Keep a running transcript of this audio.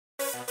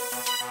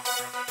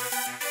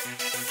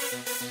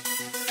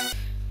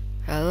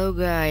Hello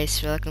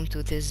guys, welcome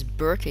to this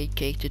birthday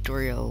cake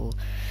tutorial.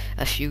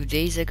 A few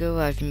days ago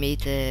I've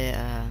made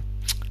a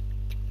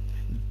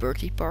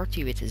birthday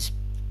party with his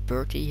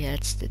birthday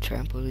hats, the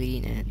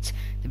trampoline and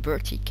the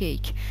birthday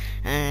cake.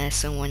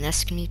 Someone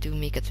asked me to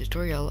make a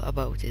tutorial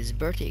about his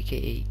birthday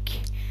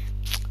cake.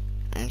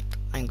 And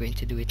I'm going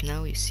to do it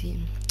now, you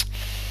see.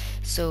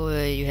 So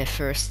you have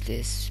first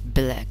this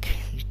black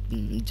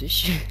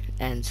dish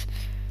and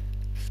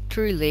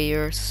 3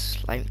 layers.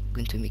 I'm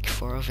going to make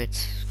 4 of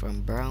it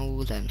from brown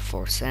wool and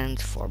 4 sand,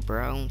 4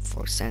 brown,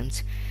 4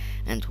 sand,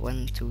 and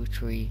 1, 2,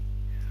 3,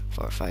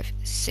 4, 5,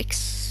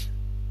 6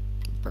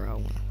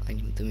 brown. I'm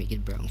going to make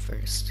it brown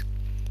first.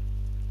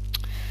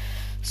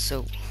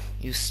 So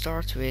you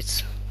start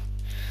with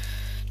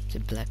the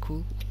black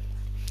wool.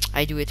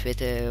 I do it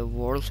with a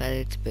world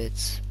edit,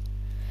 but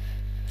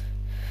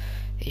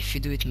if you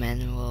do it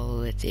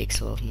manual it takes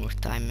a lot more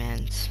time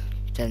and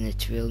then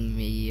it will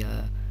be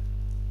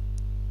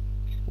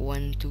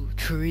 1, 2,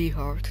 3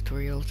 hard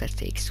tutorial that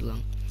takes too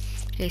long.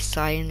 Okay,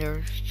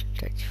 cylinder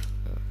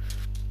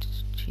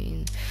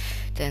 13,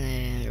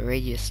 then a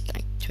radius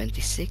like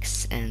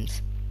 26,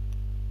 and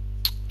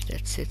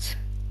that's it.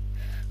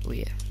 Oh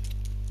yeah.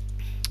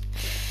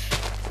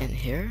 And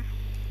here,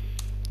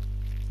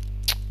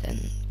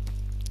 then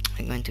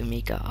I'm going to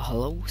make a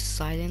hollow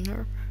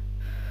cylinder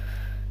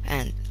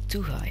and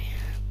 2 high.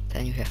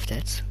 Then you have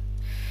that.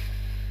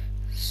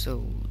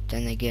 So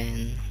then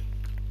again,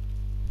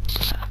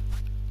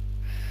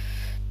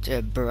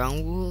 the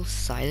brown wool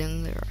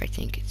cylinder, I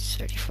think it's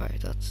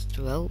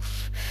 35.12,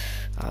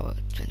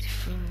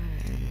 25,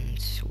 and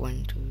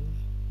 1 to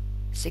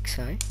 6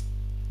 high.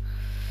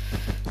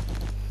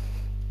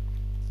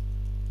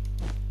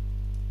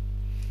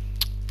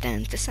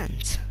 Then the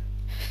sand.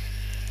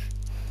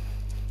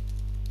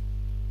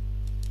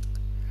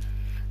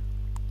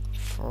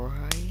 Four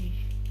high.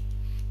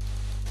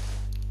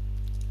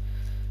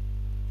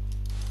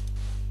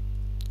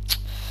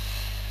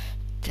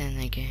 Then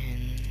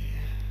again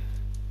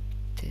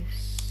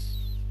this.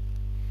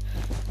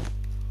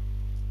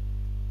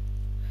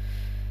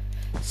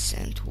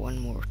 Send one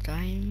more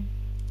time.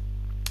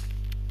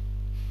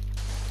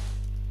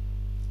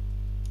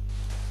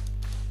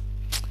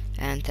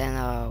 And then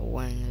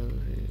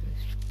 1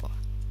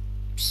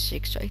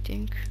 6, I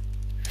think.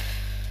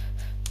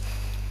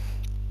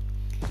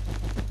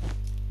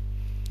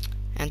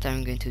 And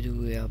I'm going to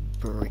do a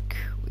brick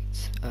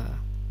with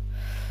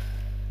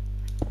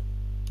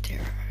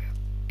there.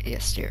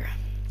 Yes, there.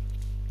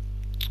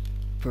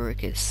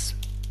 Brick is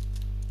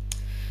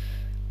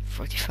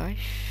 45.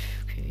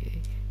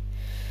 Okay.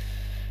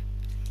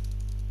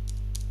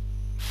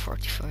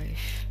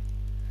 45.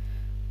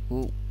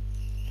 Ooh.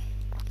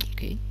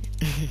 Okay.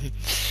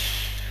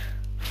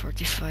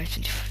 45,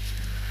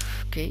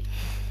 25. Okay.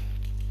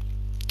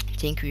 I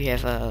think we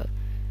have the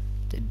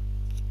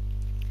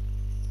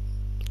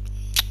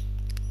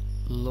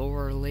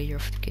lower layer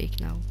of the cake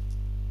now.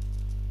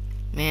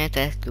 Man,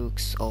 that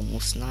looks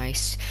almost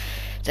nice.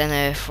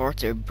 Then for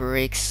the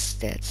bricks,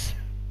 that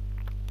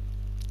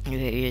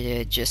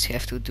you just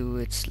have to do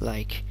it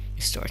like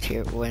you start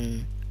here.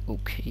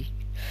 Okay,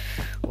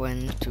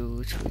 1,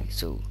 2, 3.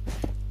 So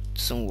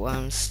some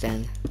ones,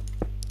 then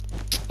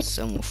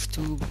some of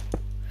 2.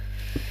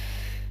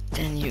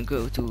 Then you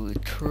go to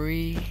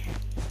 3.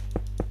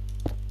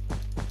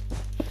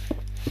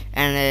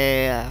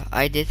 And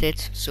I did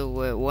it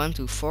so 1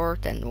 to 4,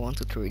 then 1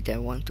 to 3,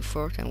 then 1 to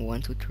 4, then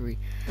 1 to 3.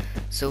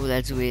 So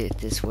let's do it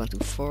this 1 to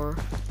 4,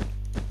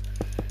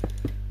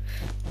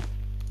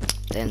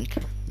 then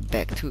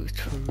back to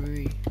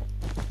 3.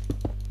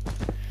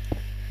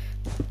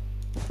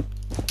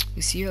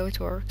 You see how it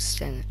works?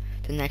 Then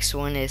the next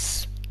one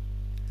is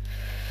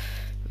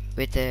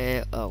with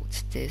the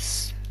out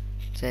this,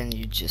 then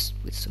you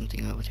just put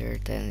something out there,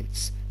 then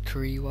it's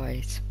 3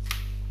 white.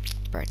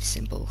 Pretty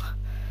simple.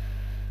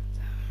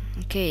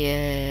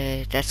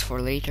 Okay, that's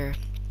for later.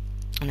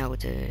 Now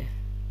the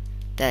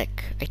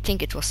deck, I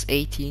think it was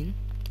 18,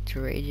 the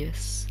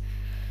radius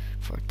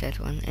for that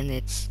one, and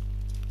it's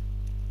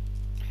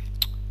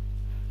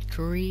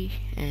 3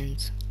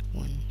 and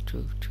 1,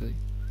 2, 3,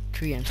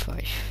 3 and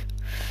 5.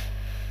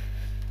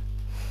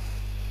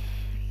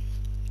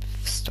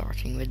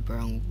 Starting with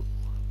brown wool.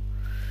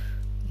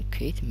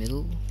 Okay, the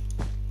middle.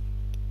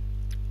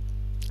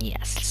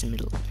 Yes, it's the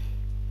middle.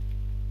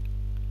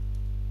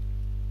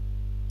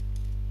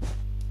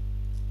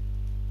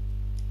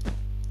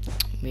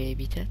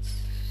 Maybe that's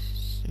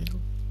middle.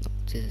 No,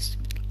 this is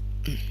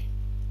the middle.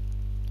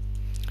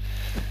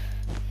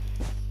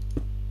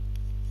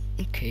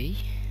 Okay.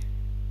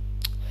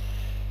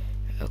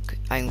 Okay,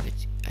 I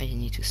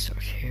need to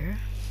start here.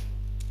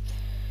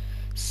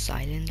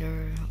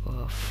 Cylinder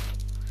of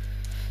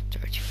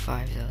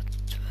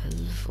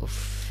 35.12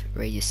 of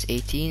radius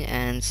 18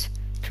 and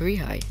 3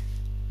 high.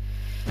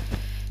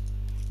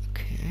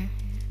 Okay.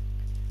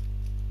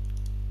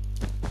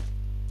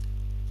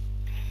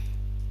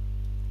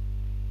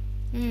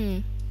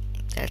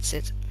 That's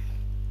it.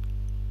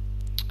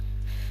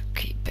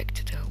 Okay, back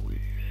to the hole.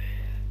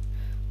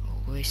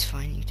 always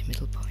finding the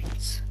middle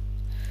points.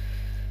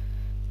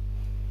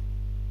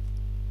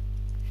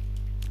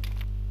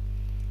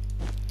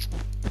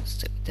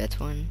 So that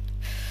one.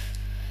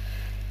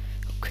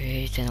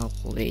 Okay, then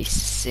always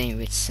same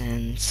with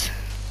sand.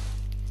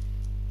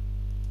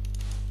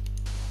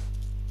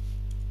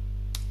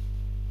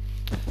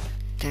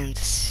 Then the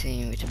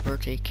same with the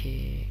birthday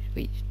cake,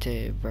 with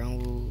the brown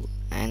wool,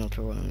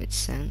 another one with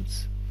sand.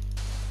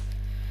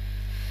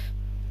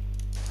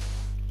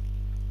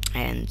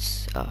 And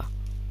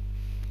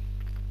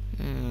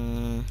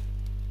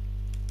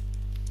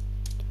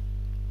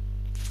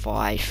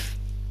 5.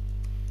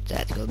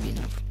 That will be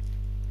enough.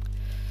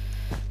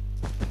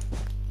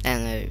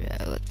 And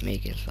let's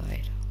make it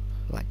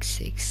like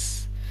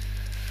 6.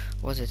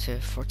 Was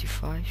it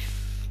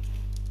 45?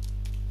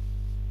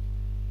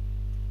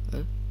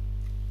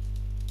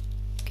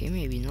 Okay,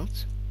 maybe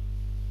not.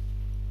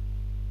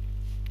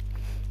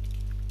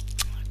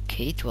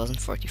 Okay, it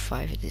wasn't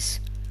 45. It is.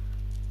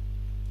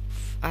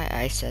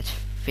 I said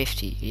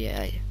 50.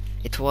 Yeah,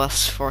 it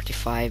was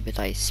 45, but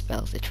I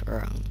spelled it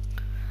wrong.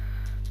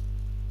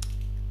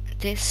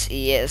 Yes,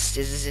 this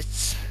is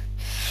it.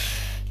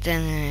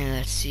 Then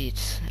let's see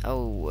it.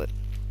 Oh,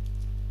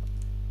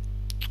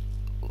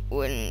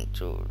 1,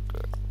 2.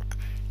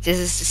 This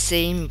is the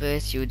same,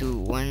 but you do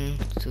 1,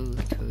 2,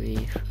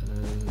 3.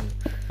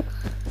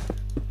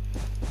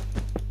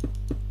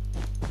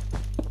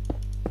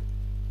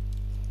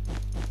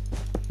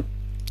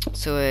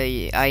 So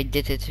I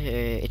did it.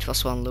 It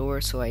was 1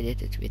 lower, so I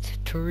did it with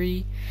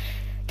 3.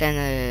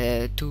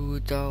 Then 2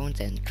 down,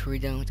 then 3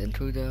 down, then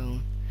 2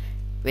 down.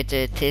 With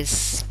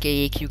this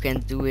cake, you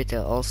can do it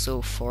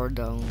also 4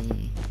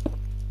 down.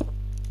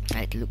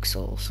 It looks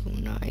also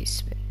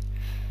nice. But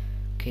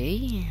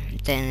okay,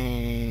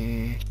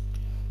 then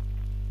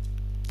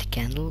the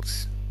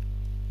candles.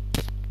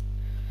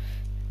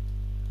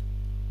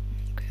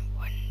 Okay,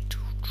 1, 2,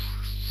 3,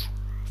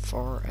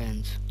 4,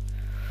 and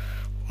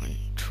 1,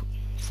 2,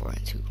 4,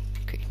 and 2.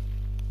 Okay.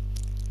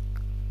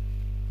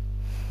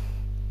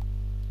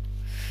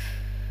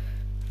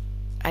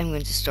 I'm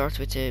going to start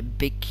with a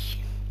big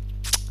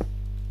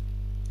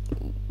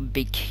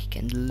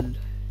candle.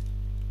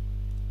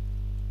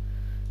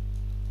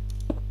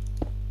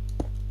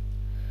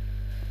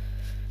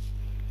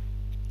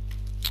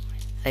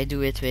 I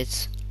do it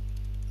with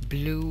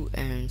blue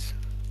and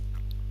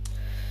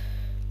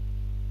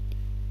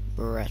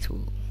red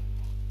wool.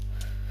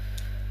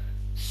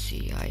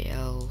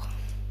 CIL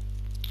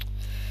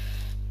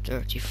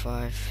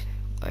 35.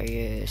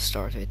 I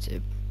start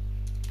with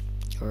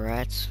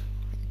red.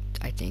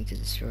 I think this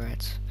is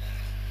red.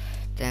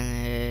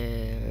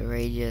 Then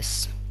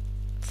radius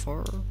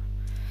 4.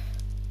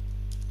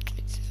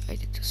 I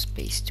did the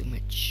space too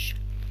much.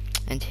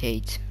 And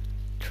height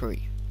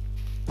 3.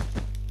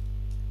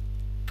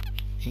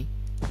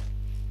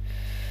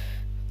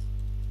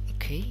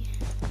 Okay,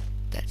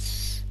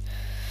 that's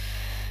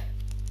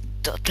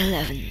dot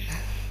 11.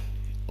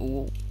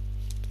 Oh,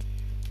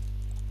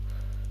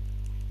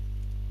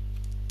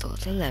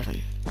 dot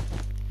 11.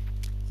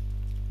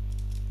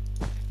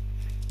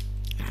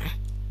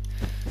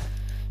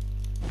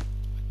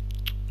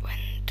 1,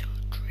 2,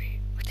 3.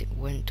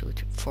 1, 2,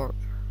 3, 4.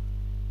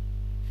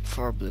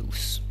 4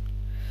 blues.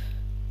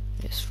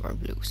 Yes, 4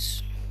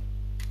 blues.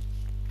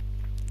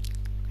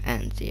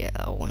 And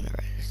yeah, one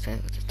right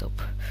at the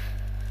top.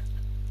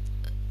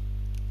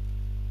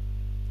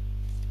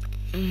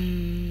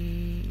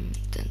 10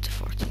 to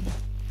 14.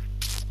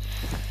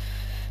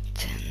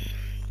 10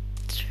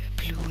 the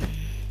blue one.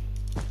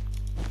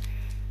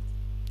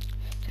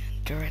 Then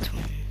the red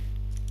one.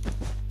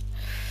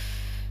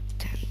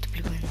 10 the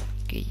blue one.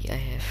 Okay, I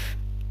have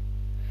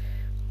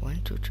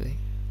 1, 2, 3.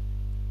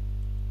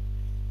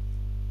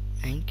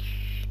 Thank.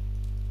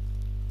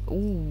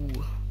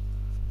 Ooh,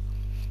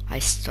 I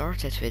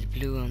started with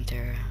blue on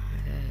there.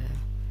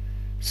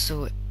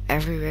 So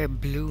everywhere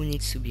blue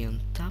needs to be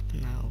on top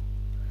now.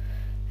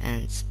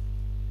 And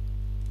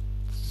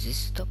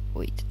this top,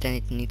 wait, then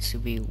it needs to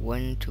be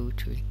 1, 2,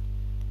 3,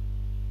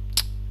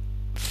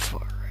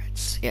 4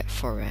 reds. Yeah,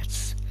 4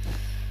 reds.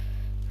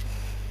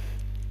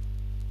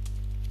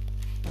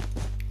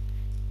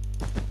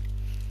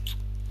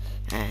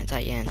 And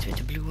I end with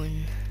the blue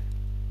one.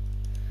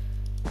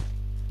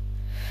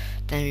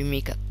 Then we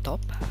make a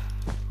top.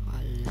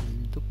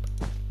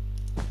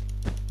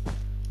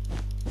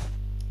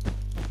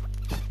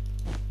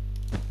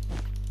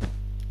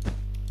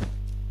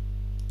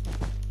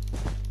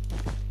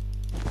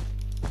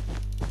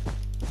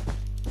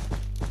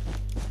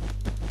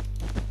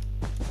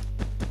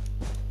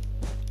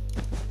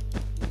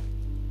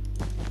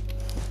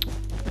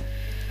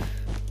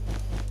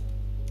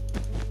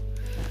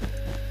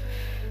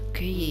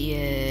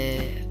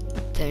 Okay,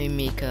 then we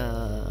make a,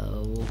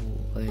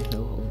 I don't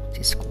know how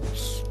this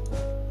goes.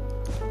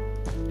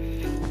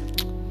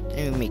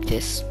 Then we make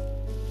this.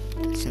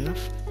 That's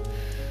enough.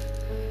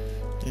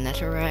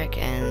 Netherrack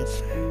and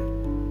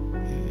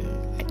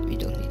we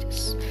don't need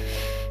this.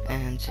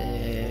 And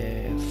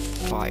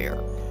fire.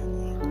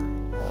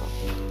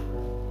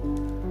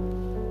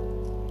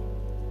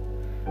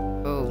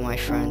 Oh,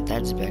 friend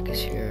that's back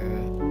is here.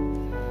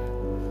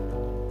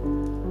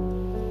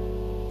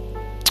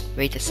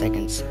 Wait a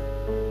second.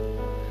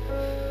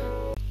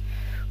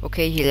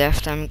 Okay, he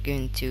left. I'm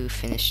going to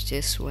finish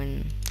this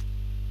one.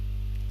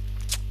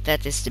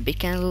 That is the big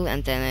candle,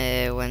 and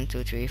then 1,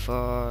 2, 3,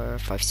 4,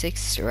 5,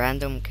 6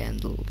 random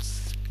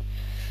candles.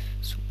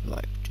 So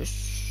like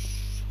this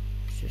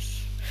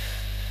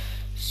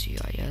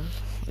CIL.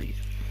 Oh,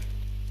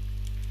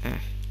 yeah.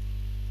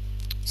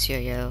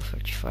 CIL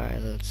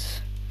 35.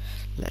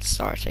 Let's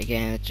start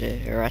again with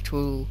the red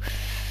wool.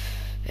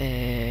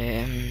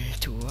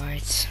 2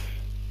 whites.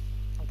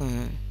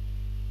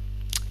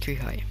 3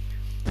 high.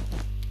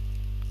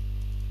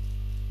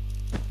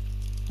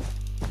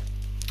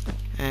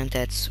 And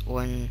that's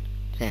 1,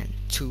 then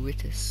 2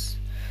 it is.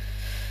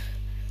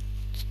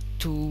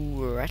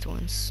 2 red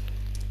ones.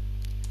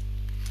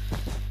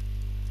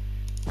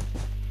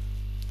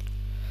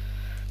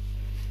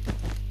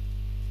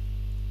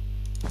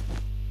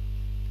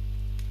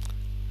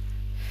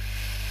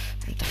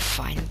 And the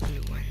final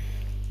blue one.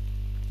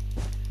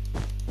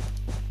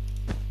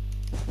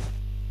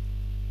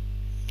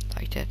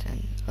 Like that,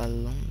 and a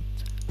lont.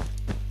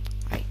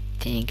 I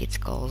think it's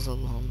called a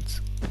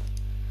lont.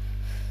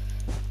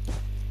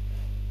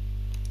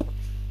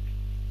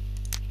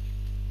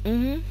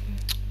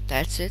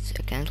 That's it,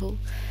 a candle.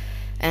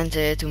 And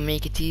to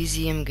make it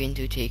easy, I'm going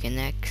to take an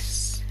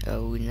X,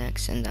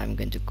 and I'm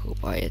going to go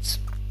by it.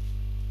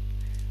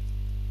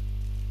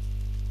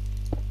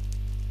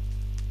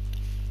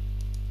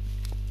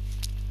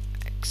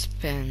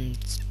 Expand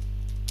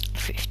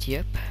 50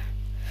 up,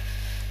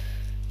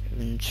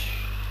 and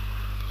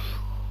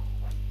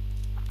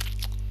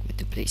I'm going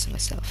to place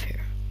myself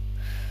here.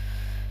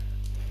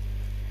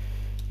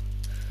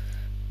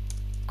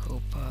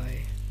 Go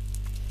by.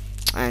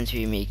 And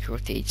we make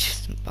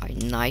rotate by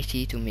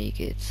 90 to make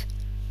it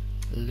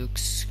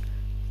looks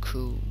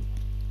cool.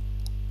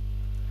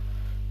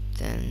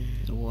 Then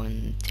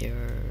 1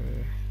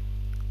 there,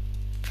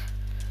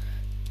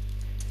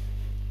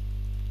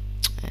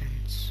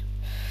 and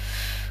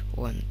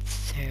 1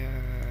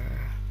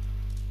 there,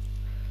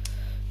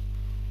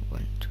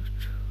 1, 2,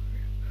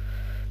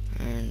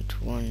 3, and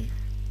 1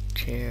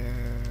 there,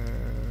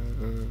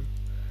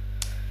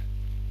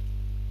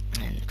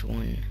 and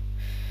 1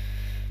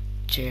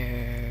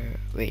 there.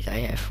 Wait,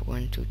 I have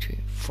 1, 2, 3,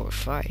 4,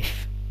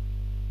 5.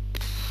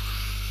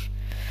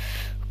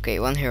 Okay,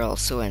 1 here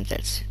also, and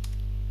that's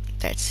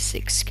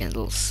 6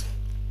 candles.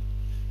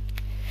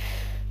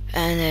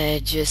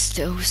 And just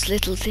those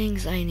little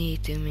things I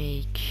need to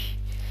make.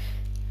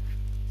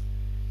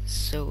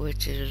 So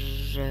it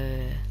is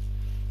I'm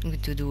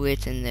going to do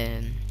it in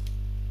the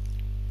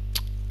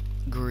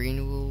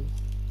green wool.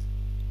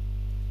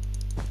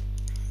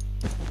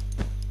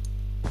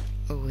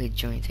 Oh, it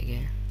joined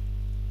again.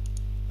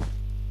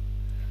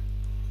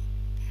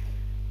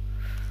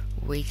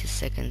 Wait a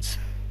second.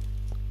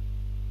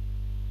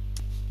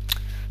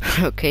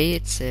 Okay,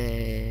 it's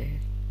good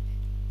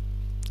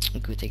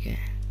again.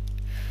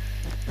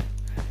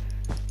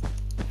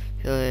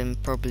 He'll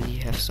probably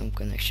have some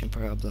connection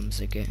problems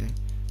again.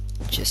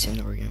 Just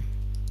ignore him.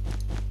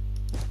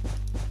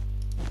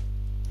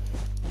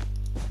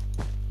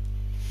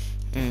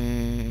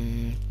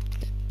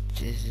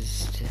 This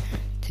is the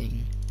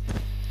thing.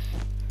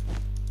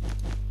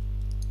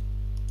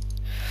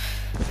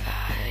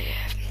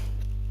 Yeah.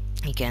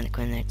 He can't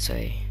connect, so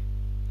it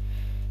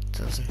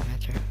doesn't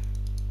matter.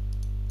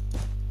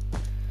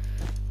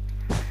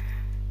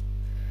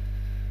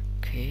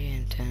 Okay,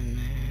 and then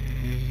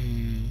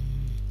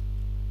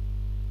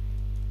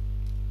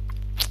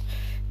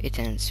it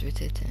ends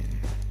with it, and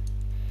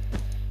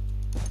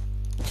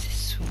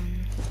this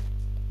one.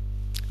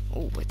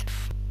 Oh, what the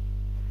f.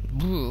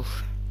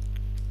 Oof.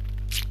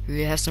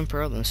 We have some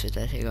problems with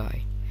that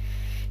guy.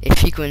 If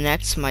he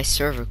connects, my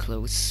server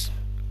closes.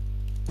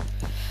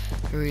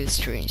 Real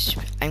strange.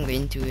 I'm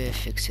going to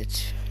fix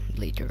it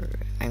later.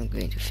 I'm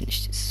going to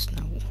finish this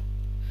now.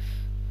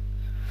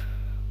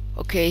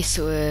 Okay,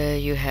 so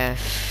you have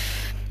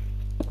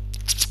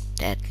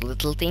that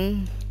little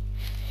thing,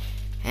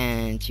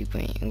 and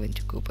I'm going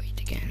to go by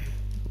it again.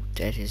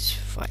 That is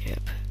 5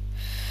 up.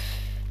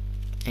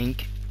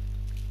 And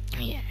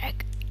yeah,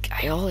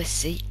 I always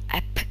say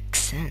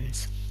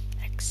accent.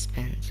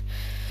 Expand.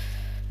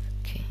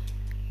 Okay,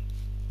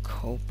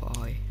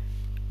 cowboy.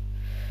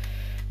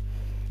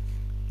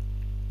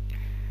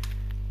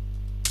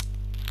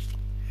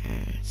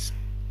 And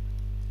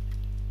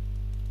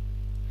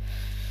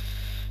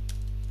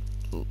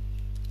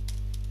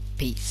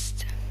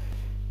paste.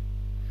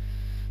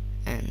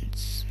 And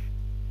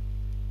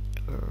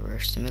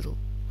where's the middle?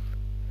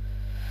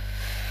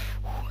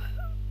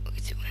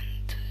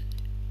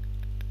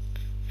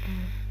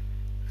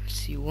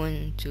 See,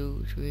 1,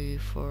 2, 3,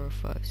 4,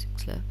 5,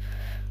 6 left.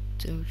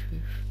 2,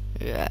 3.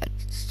 Yeah,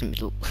 it's the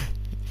middle.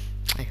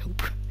 I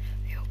hope.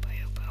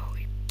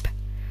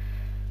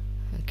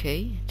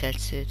 Okay,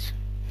 that's it.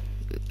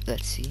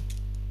 Let's see.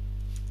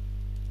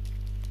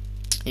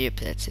 Yep,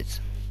 that's it.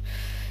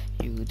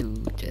 You do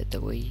that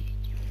the way.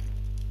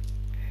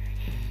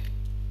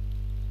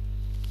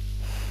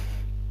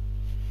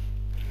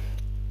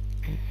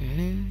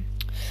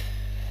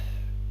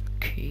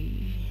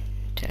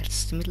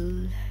 That's the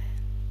middle.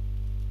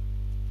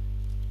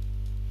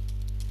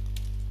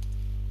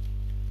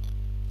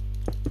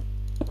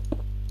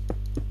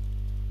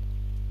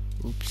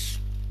 Oops.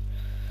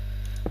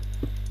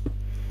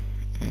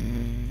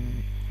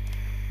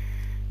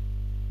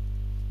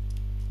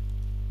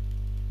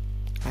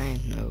 I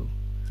don't know.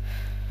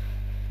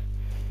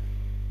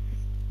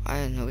 I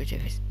don't know if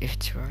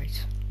it's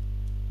right.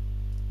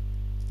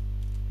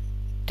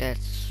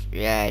 That's,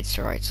 yeah, it's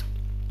right.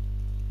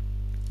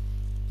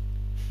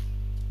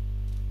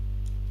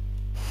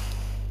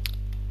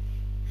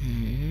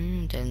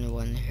 Then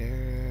one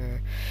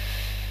here.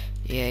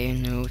 Yeah, you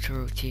know the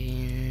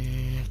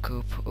routine.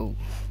 Coop. Oh,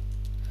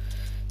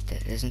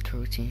 that isn't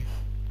routine.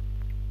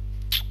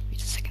 Wait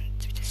a second.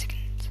 Wait a second.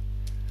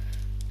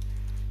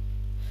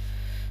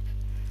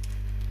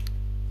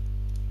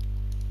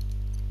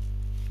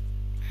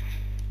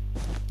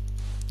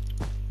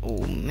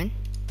 Oh man.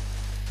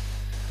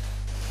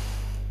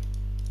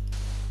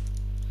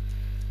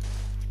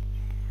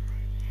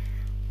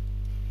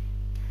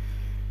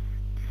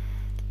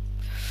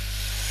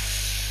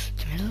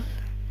 The middle.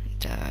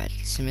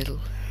 That's the middle.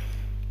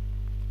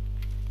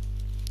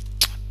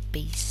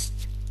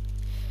 Paste.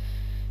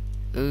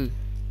 Oh,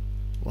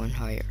 one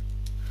higher.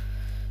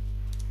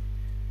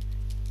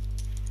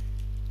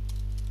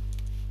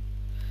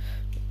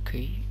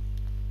 Okay.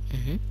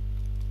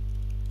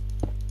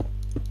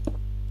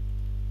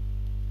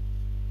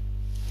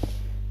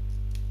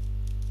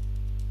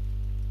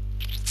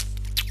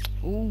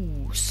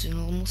 Oh, sun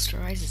almost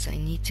rises. I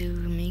need to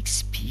make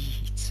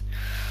speed.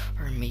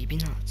 Or maybe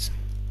not.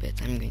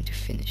 But I'm going to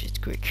finish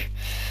it quick.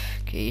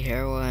 Okay,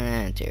 here one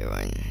and there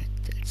one.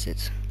 That's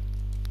it.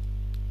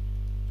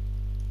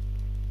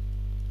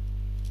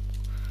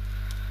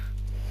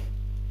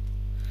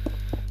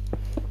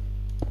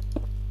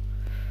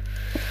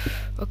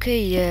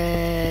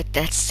 Okay,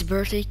 that's the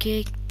birthday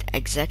cake.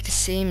 Exact the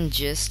same,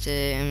 just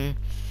yeah,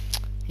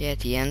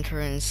 the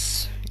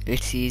entrance.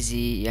 It's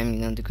easy.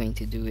 I'm not going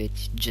to do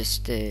it.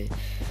 Just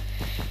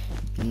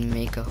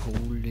make a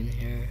hole in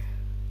here.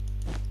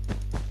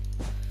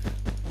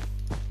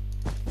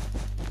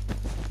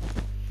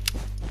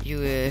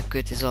 You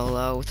cut this all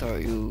out, or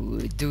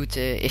you do it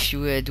if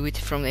you do it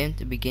from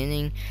the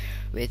beginning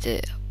with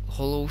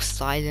hollow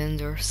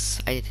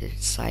cylinders. I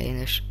did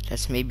cylinders.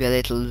 That's maybe a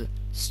little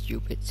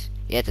stupid.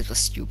 Yeah, that was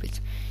stupid.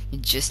 You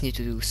just need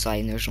to do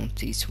cylinders on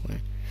this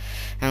one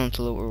and on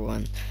the lower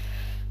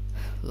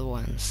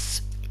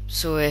ones.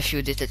 So if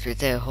you did it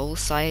with hollow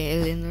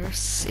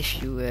cylinders,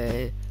 if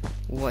you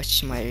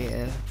watch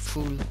my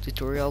full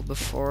tutorial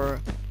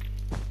before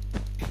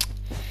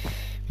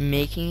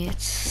making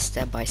it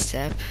step by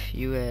step,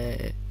 you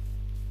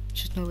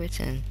should know it.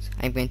 And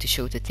I'm going to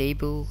show the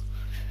table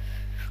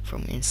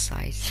from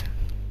inside.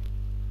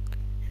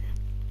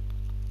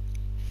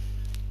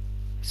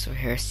 So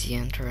here's the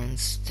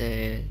entrance,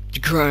 the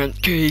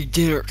Grand Cake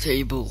dinner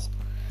table,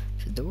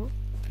 the door,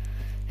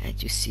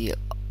 and you see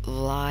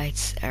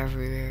lights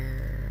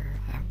everywhere.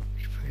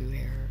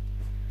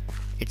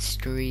 It's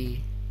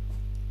 3.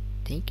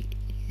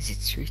 Is it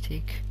 3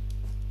 tick?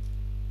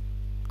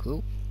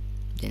 Cool.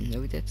 Didn't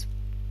know that.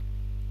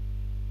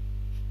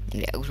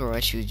 The outdoor, I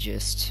should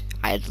just.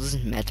 It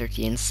doesn't matter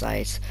the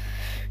inside.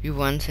 We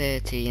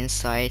wanted the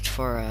inside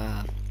for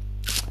a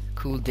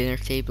cool dinner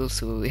table,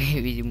 so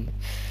we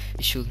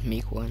should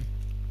make one.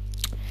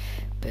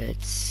 But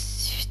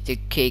the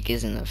cake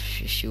is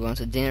enough. If you want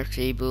a dinner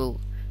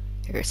table,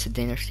 here's a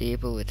dinner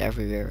table with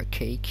everywhere a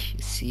cake.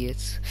 You see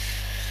it.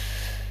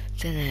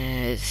 Then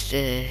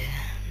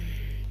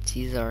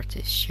these are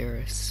the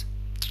chairs.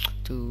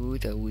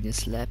 The wooden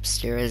slab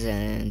stairs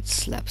and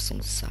slabs on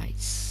the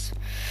sides.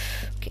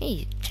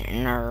 Okay,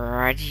 then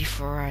ready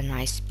for a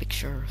nice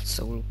picture,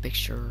 solo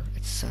picture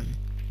at sun.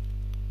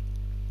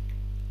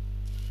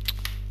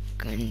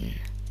 Gonna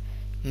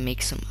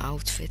make some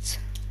outfits.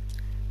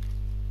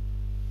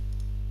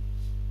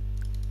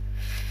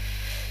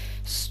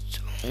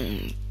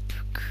 Stone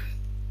pick.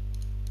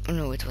 Oh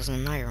no, it was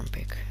an iron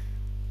pick.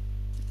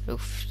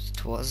 Oof,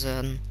 it was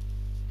I'm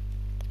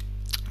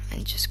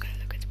just gonna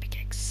look at the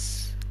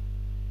pickaxe.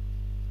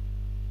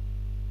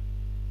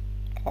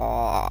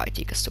 Oh, I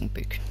take a stone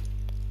pick.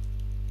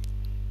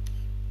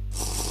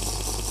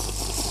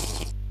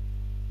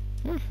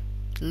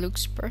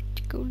 Looks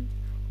pretty cool.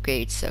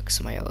 Okay, it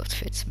sucks my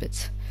outfit,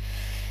 but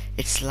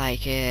it's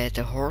like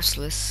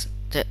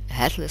the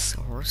headless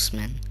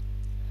horseman.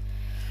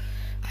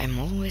 I'm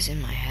always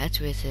in my head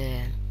with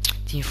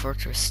Team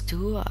Fortress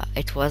 2.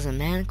 It was a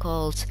man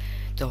called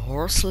the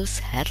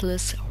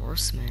headless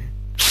horseman.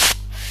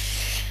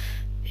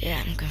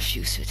 Yeah, I'm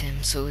confused with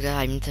him. So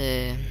I'm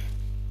the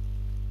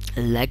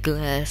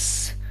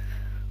legless,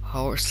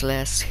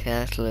 horseless,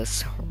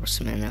 headless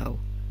horseman now.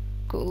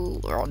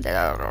 Cool.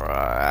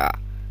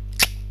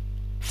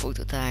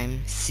 Photo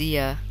time. See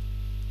ya.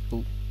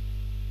 Ooh.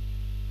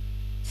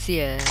 See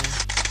ya.